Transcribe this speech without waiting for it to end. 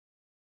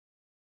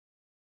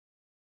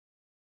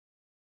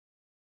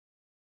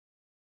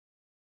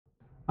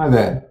Hi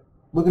there.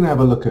 We're going to have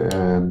a look at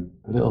a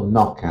little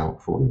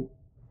knockout for you.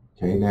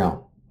 Okay,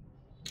 now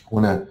I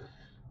want to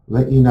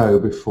let you know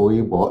before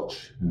you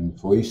watch and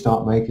before you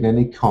start making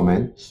any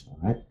comments, all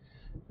right,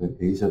 that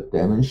these are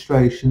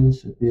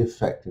demonstrations of the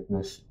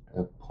effectiveness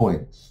of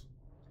points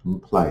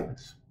from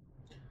players.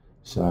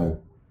 So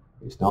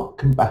it's not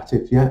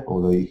combative yet,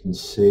 although you can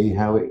see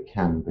how it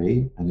can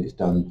be, and it's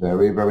done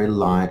very, very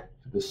light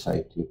for the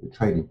safety of the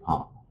training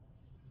partner.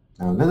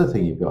 Now, another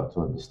thing you've got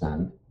to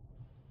understand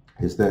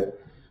is that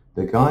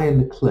the guy in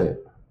the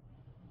clip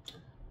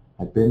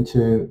had been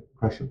to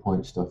pressure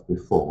point stuff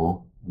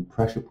before, and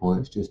pressure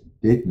points just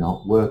did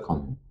not work on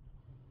him.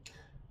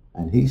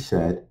 And he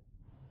said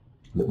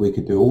that we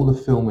could do all the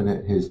filming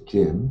at his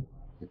gym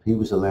if he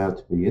was allowed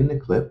to be in the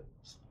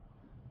clips,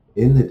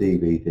 in the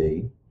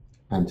DVD,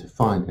 and to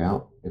find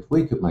out if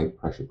we could make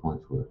pressure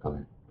points work on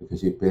him,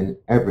 because he'd been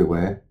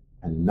everywhere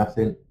and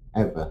nothing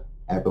ever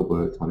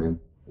worked on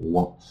him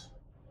once.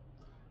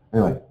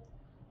 Anyway,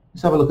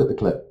 let's have a look at the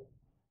clip.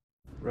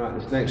 Right,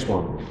 this next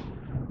one.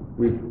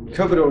 We've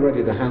covered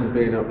already the hand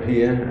being up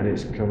here and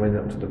it's coming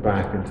up to the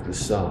back and to the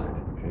side.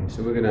 Okay,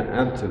 so we're going to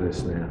add to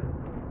this now.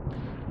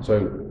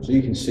 So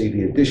you can see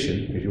the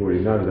addition, because you already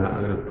know that.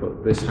 I'm going to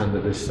put this hand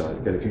at this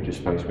side. Get a future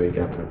space where you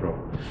gap, no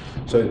problem.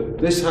 So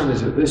this hand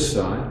is at this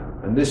side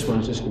and this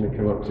one's just going to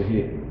come up to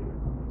here.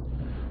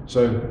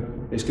 So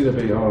it's going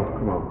to be, oh,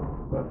 come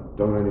on, but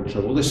don't have any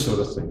trouble, this sort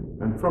of thing.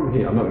 And from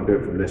here, I'm not going to do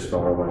it from this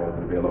far away, I'm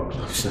going to be a lot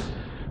closer.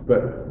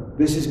 But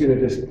this is going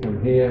to just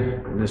come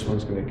here, and this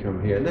one's going to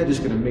come here, and they're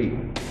just going to meet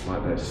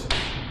like this,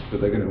 but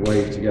they're going to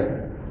wave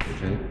together.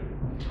 Okay?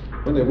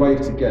 When they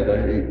wave together,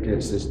 it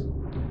gets this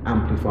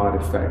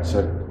amplified effect. So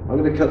I'm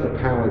going to cut the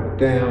power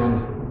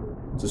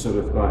down to sort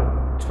of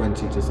like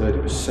 20 to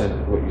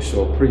 30% of what you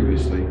saw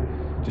previously,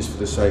 just for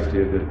the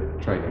safety of the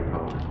training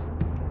partner.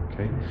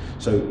 Okay?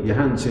 So your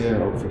hands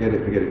here, oh, forget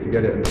it, and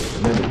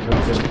then it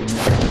comes in.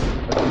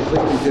 A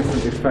completely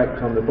different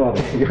effect on the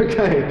body. You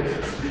okay?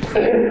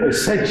 It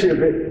sends you a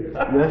bit.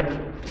 Yeah?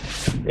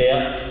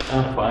 Yeah,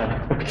 I'm fine.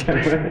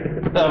 Okay.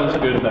 That was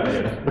good, that,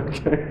 yeah.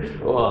 Okay.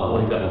 Oh, I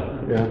like that.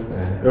 Yeah.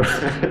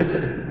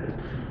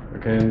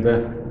 Okay, and do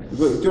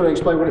you want to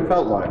explain what it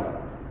felt like?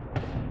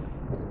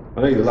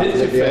 I know you're laughing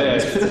Hits at you the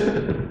end.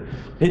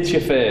 first. Hits you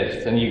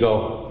first, and you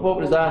go, what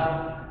was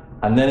that?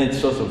 And then it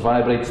sort of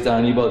vibrates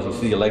down your body, you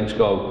see your legs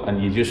go,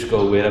 and you just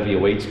go wherever your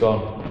weight's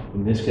gone.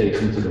 In this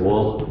case, into the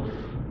wall.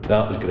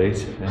 That was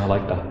great. Yeah, I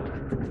like that.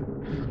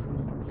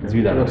 Okay.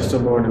 Do that. We'll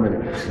some more in a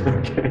minute.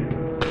 Okay.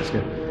 That's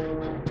good.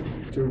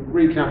 To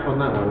recap on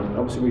that one,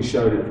 obviously we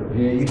showed it from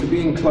here. You could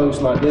be in close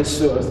like this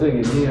sort of thing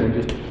in here and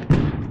just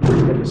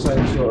get the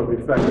same sort of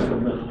effect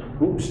from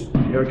that. Oops,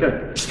 you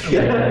okay?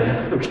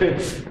 Yeah. Okay.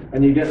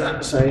 And you get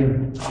that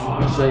same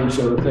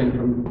sort of thing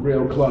from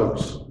real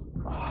close.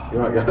 You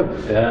right, go?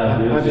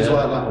 Yeah. I just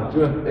like that one. Do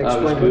you want to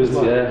explain what it's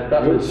like? Yeah,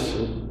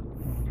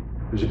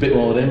 there's a bit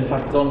more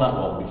impact on that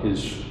one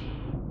because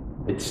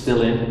it's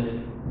still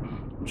in,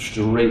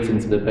 straight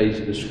into the base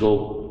of the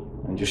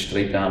skull and just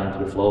straight down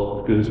into the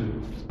floor. Good.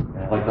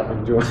 Yeah, I like that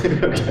one.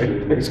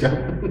 Okay, let's go.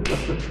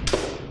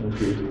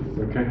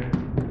 Okay.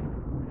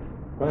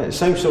 Right,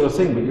 same sort of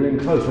thing, but you're in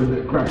close. When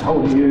it grabs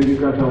hold of you, you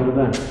grab hold of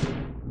them.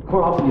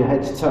 Quite often your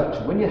head's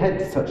touch. When your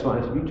head's touched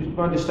like this, you just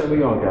mind just stay where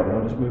you are, Gavin.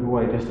 I'll just move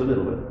away just a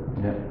little bit.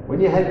 Yeah. When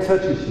your head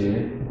touches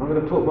here, I'm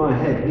going to put my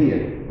head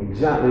here,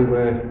 exactly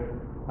where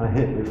I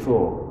hit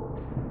before,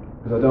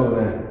 because I don't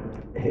want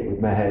to hit with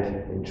my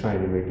head in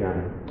training with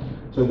Gavin.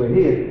 So we're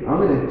here, I'm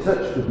going to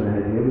touch with my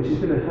head here, which is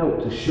going to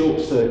help to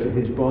short circuit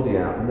his body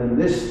out. And then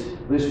this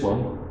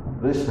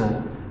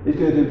hand, is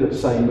going to do that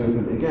same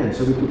movement again.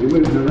 So we could be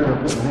moving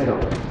around, put my head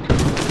up.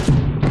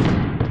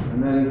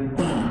 And then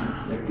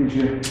it gives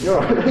you, you're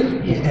all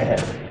right. Yeah.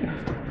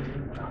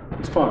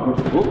 It's quite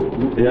good.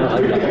 Whoop. Yeah, I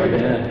like that one,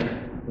 yeah.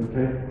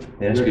 Okay.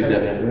 Yeah, it's good,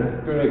 Okay? yeah. Do you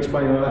want to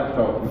explain how that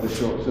felt with the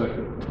short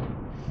circuit?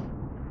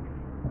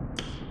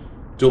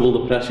 Double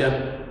the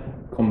pressure,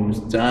 comes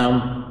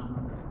down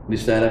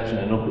this direction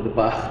and up at the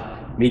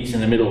back, meets in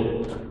the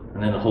middle,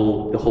 and then the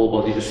whole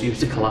body just seems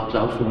to collapse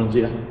out from under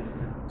you.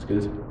 It's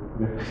good.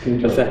 Yeah.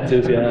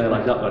 Effective, yeah, I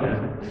like that one,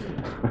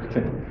 yeah.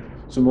 Okay,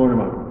 some more in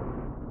a moment.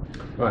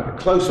 Right, a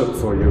close up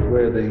for you of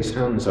where these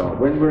hands are.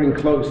 When we're in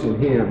close in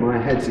here, my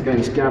head's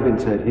against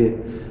Gavin's head here.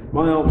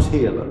 My arm's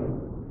here,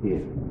 look,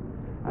 here.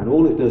 And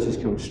all it does is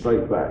come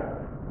straight back.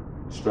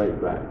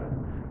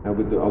 Now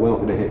with the, I'm not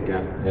going to hit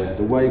Gavin. Yeah.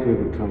 The wave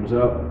movement comes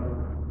up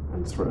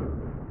and through,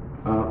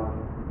 up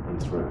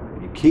and through.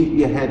 You keep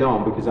your head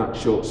on because that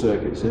short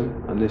circuits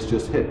him, and this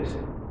just hits.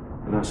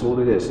 And that's all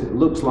it is. It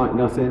looks like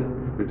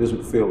nothing, but it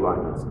doesn't feel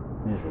like nothing.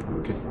 Yeah.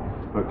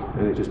 Okay,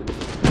 and it just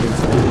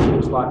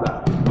like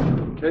that.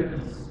 Okay,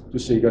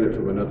 just so you got it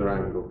from another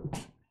angle.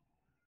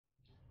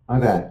 Hi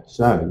there.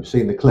 So you've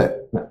seen the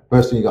clip.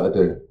 First thing you got to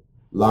do: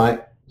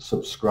 like,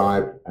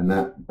 subscribe, and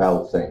that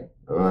bell thing.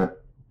 All right.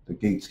 The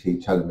geeks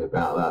keep telling me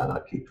about that, and I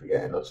keep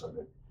forgetting or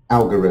something.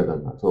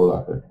 Algorithm. That's all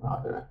I think. I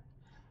don't know.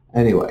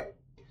 Anyway,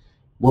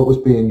 what was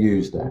being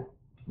used there?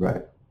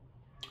 Right.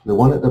 The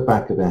one at the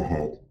back of their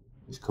head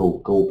is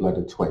called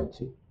gallbladder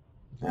 20.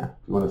 Now,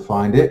 if you want to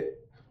find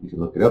it, you can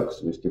look it up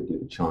because we just give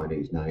it a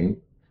Chinese name.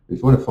 If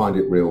you want to find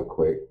it real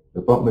quick,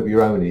 the bottom of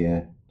your own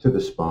ear to the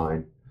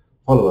spine,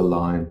 follow a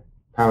line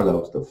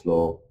parallel to the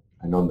floor,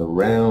 and on the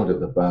round of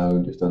the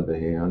bone, just under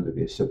here, under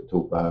the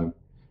occipital bone,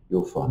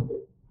 you'll find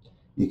it.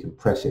 You can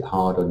press it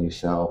hard on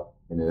yourself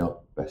in the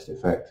best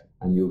effect,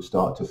 and you'll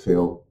start to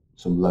feel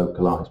some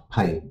localized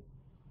pain.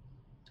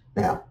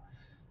 Now,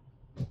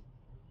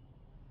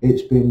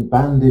 it's been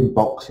banned in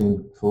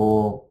boxing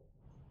for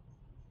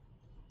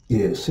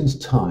years, since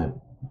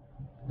time.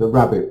 The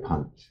rabbit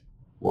punch.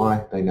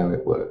 Why? They know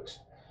it works.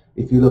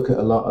 If you look at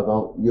a lot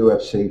of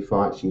UFC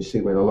fights, you see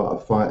when a lot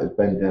of fighters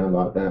bend down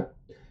like that.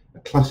 A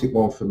classic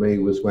one for me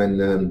was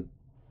when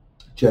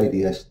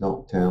JDS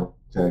knocked out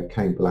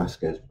Cain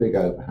Velasquez, big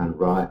overhand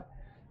right.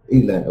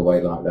 He leant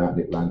away like that and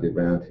it landed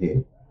round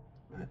here.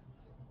 Right.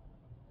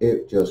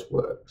 It just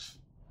works.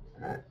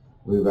 Right.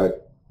 We've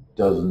had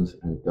dozens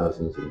and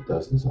dozens and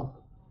dozens of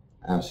them.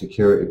 Our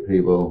security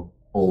people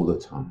all the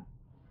time.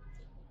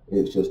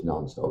 It's just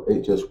non-stop.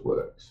 It just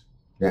works.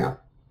 Now,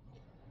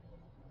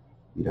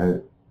 you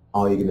know,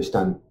 are you going to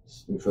stand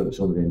in front of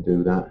somebody and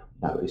do that?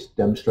 No, it's a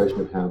demonstration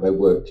of how they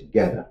work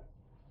together.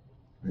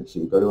 And so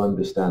you've got to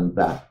understand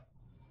that.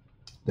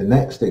 The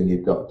next thing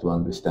you've got to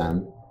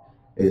understand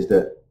is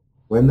that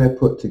when they're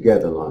put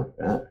together like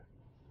that,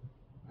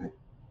 right,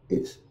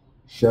 it's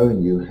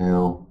showing you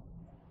how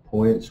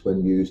points,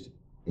 when used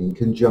in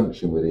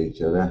conjunction with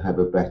each other, have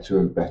a better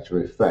and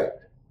better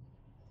effect.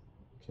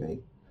 Okay.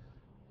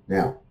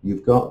 Now,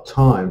 you've got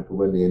time from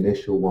when the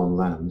initial one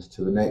lands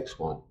to the next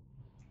one,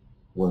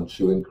 once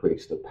you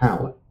increase the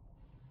power.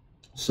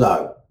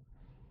 So,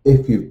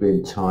 if you've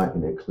been tight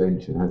in a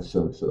clinch and had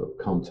some sort of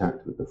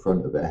contact with the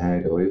front of the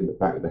head or even the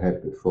back of the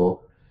head before,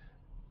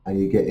 and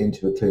you get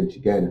into a clinch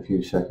again a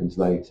few seconds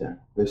later,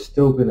 there's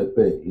still going to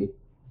be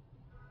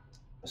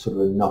a sort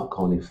of a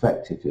knock-on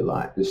effect, if you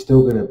like. There's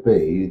still going to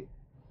be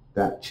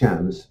that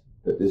chance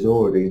that there's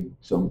already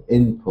some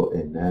input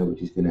in there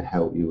which is going to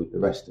help you with the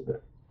rest of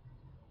it.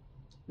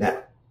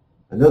 Now,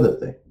 another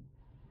thing,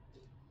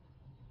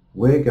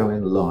 we're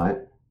going light,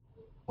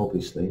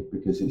 obviously,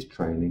 because it's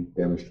training,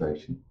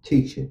 demonstration,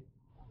 teaching,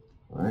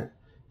 right?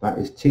 That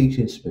is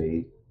teaching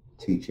speed,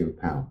 teaching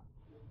power.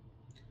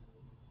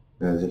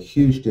 Now, there's a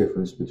huge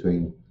difference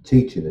between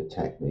teaching a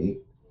technique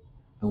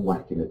and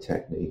whacking a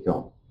technique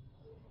on.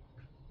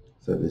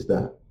 So there's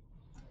that.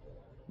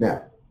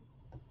 Now,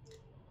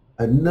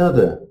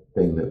 another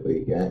thing that we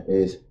get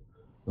is,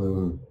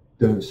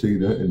 don't see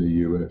that in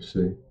the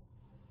UFC.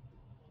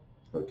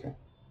 Okay.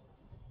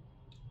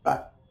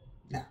 But,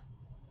 yeah.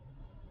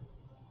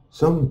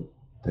 Some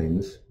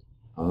things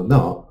are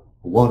not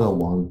a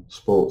one-on-one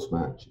sports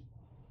match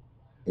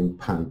in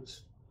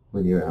pants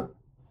when you're out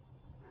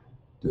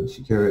doing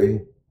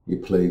security,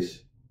 you're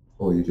police,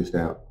 or you're just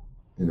out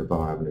in a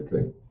bar having a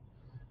drink.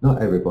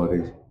 Not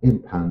everybody's in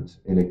pants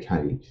in a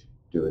cage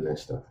doing their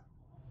stuff.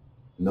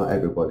 Not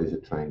everybody's a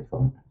trained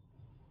fighter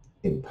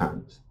in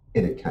pants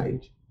in a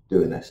cage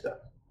doing their stuff.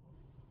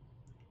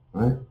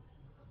 Right?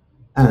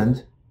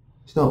 And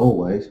it's not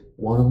always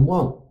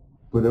one-on-one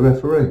with a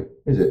referee,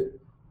 is it?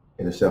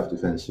 In a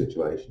self-defense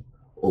situation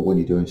or when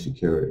you're doing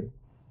security.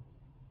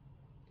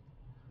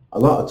 A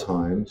lot of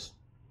times,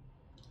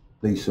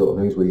 these sort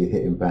of things where you're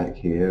hitting back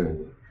here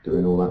and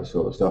doing all that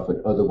sort of stuff,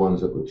 and other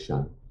ones that we've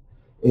shown,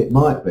 it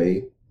might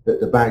be that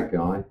the bad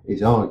guy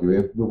is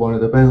arguing with one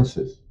of the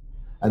bouncers,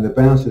 and the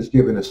bouncer's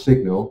giving a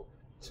signal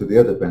to the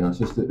other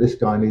bouncers that this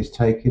guy needs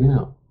taking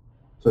out.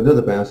 So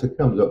another bouncer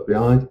comes up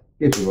behind,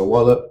 gives him a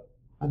wallop,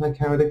 and they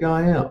carry the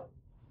guy out.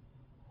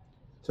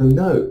 So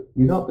no,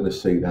 you're not going to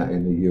see that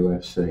in the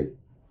UFC,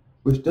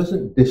 which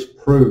doesn't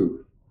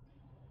disprove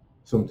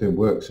something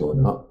works or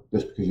not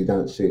just because you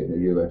don't see it in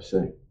the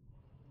UFC.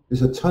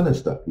 There's a ton of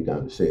stuff you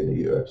don't see in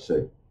the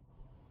UFC.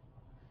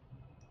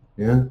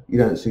 Yeah, you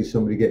don't see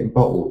somebody getting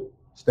bottled,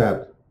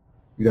 stabbed.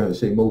 You don't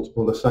see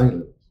multiple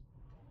assailants.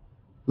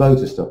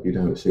 Loads of stuff you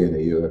don't see in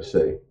the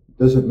UFC.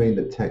 Doesn't mean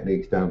that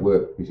techniques don't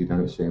work because you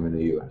don't see them in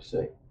the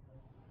UFC.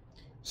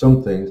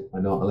 Some things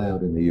are not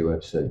allowed in the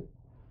UFC.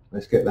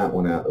 Let's get that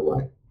one out of the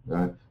way,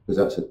 right? Because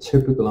that's a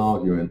typical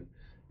argument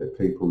that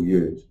people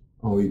use.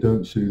 Oh, you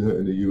don't see that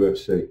in the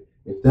UFC.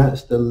 If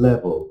that's the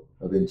level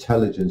of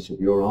intelligence of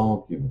your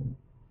argument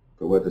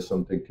for whether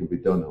something can be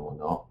done or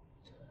not,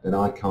 then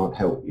I can't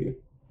help you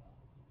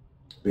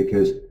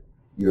because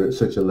you're at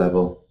such a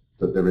level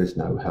that there is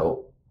no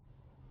help,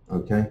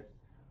 okay?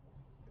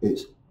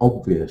 It's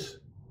obvious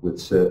with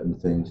certain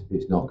things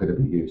it's not going to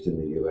be used in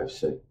the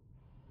UFC.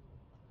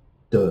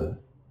 Duh.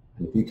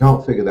 And if you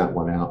can't figure that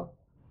one out,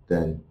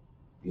 then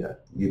yeah,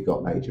 you've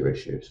got major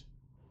issues.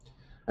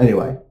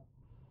 Anyway,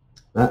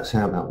 that's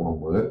how that one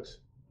works.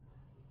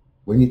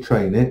 When you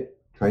train it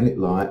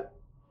light.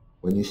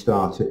 When you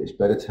start it, it's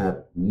better to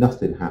have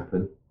nothing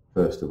happen,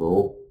 first of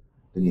all,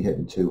 than you hit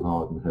them too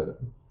hard and hurt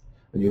them.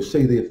 And you'll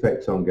see the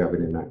effect on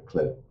Gavin in that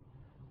clip.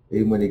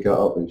 Even when he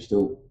got up, he was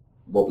still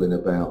wobbling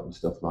about and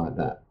stuff like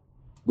that.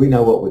 We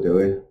know what we're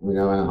doing. We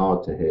know how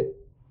hard to hit.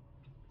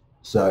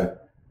 So,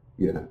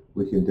 you know,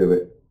 we can do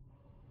it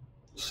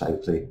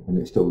safely, and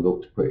it still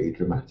looked pretty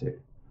dramatic.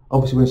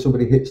 Obviously, when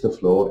somebody hits the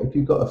floor, if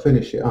you've got to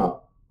finish it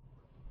up,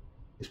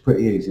 it's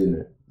pretty easy,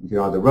 isn't it? You can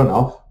either run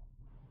off,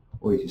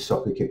 or you can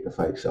soccer kick the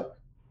face up,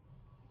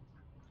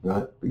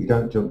 right? But you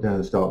don't jump down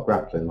and start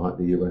grappling like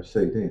the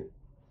UFC, do you?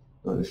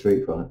 Not in a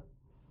street fight,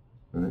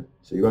 right?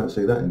 So you won't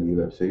see that in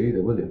the UFC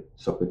either, will you?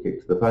 Soccer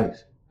kick to the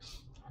face.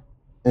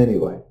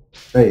 Anyway,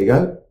 there you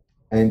go.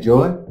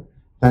 Enjoy.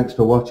 Thanks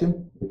for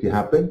watching, if you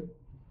have been.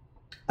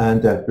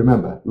 And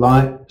remember,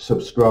 like,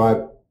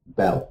 subscribe,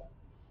 bell.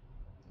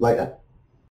 Later.